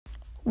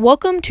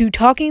Welcome to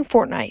Talking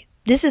Fortnite.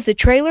 This is the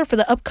trailer for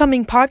the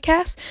upcoming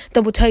podcast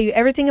that will tell you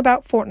everything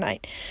about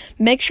Fortnite.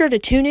 Make sure to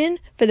tune in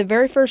for the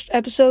very first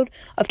episode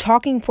of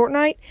Talking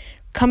Fortnite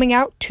coming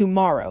out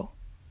tomorrow.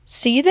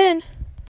 See you then.